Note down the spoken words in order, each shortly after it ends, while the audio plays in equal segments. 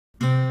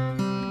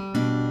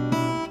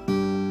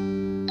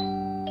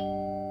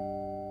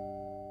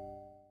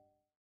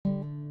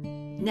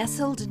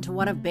Nestled into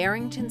one of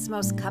Barrington's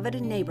most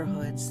coveted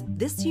neighborhoods,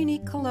 this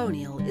unique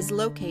colonial is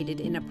located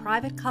in a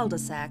private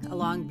cul-de-sac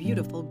along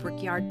beautiful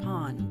Brickyard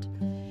Pond.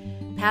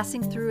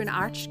 Passing through an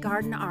arched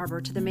garden arbor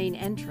to the main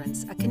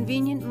entrance, a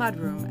convenient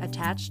mudroom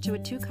attached to a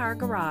two-car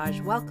garage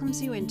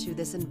welcomes you into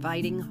this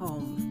inviting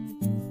home.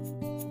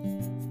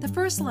 The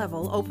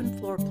first-level open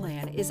floor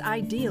plan is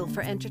ideal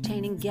for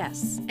entertaining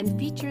guests and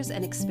features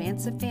an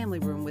expansive family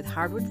room with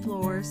hardwood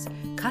floors,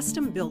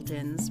 custom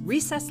built-ins,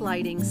 recessed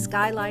lighting,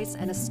 skylights,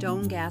 and a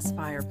stone gas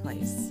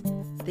fireplace.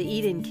 The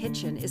eat-in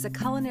kitchen is a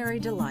culinary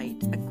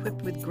delight,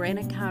 equipped with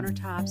granite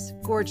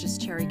countertops, gorgeous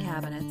cherry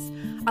cabinets,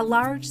 a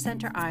large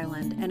center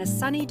island, and a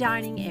sunny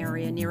dining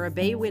area near a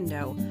bay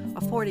window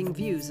affording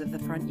views of the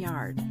front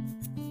yard.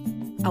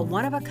 A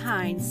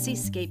one-of-a-kind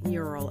seascape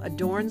mural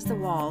adorns the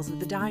walls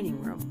of the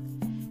dining room.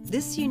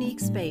 This unique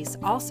space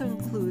also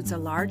includes a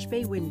large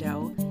bay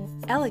window,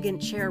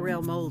 elegant chair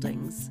rail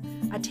moldings,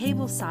 a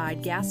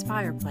tableside gas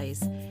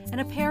fireplace, and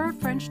a pair of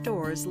French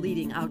doors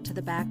leading out to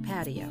the back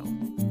patio.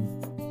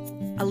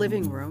 A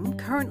living room,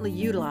 currently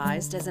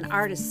utilized as an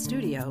artist's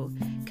studio,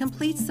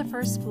 completes the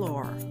first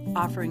floor,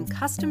 offering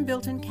custom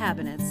built-in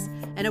cabinets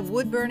and a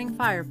wood-burning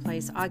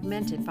fireplace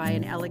augmented by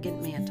an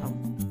elegant mantel.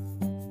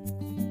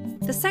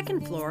 The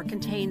second floor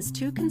contains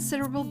two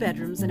considerable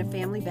bedrooms and a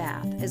family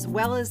bath, as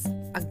well as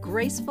a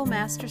graceful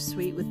master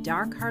suite with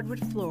dark hardwood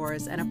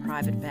floors and a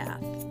private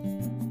bath.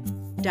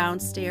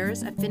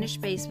 Downstairs, a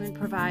finished basement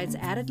provides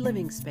added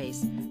living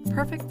space,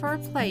 perfect for a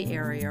play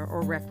area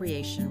or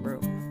recreation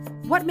room.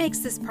 What makes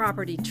this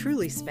property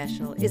truly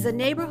special is a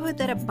neighborhood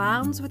that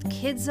abounds with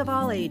kids of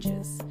all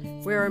ages,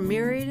 where a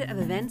myriad of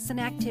events and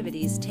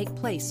activities take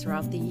place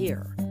throughout the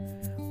year.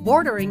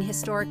 Bordering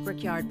historic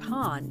Brickyard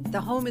Pond,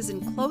 the home is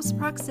in close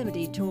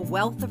proximity to a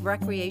wealth of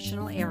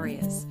recreational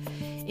areas,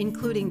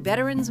 including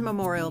Veterans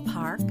Memorial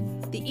Park,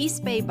 the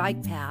East Bay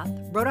Bike Path,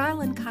 Rhode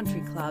Island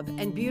Country Club,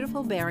 and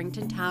beautiful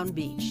Barrington Town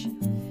Beach.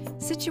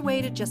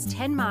 Situated just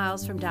 10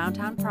 miles from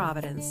downtown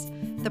Providence,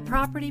 the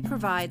property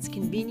provides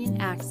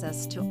convenient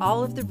access to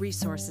all of the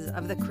resources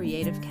of the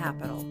creative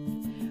capital.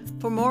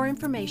 For more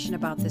information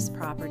about this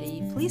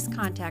property, please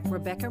contact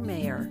Rebecca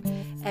Mayer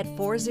at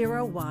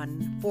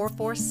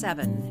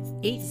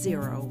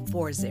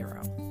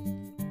 401-447-8040.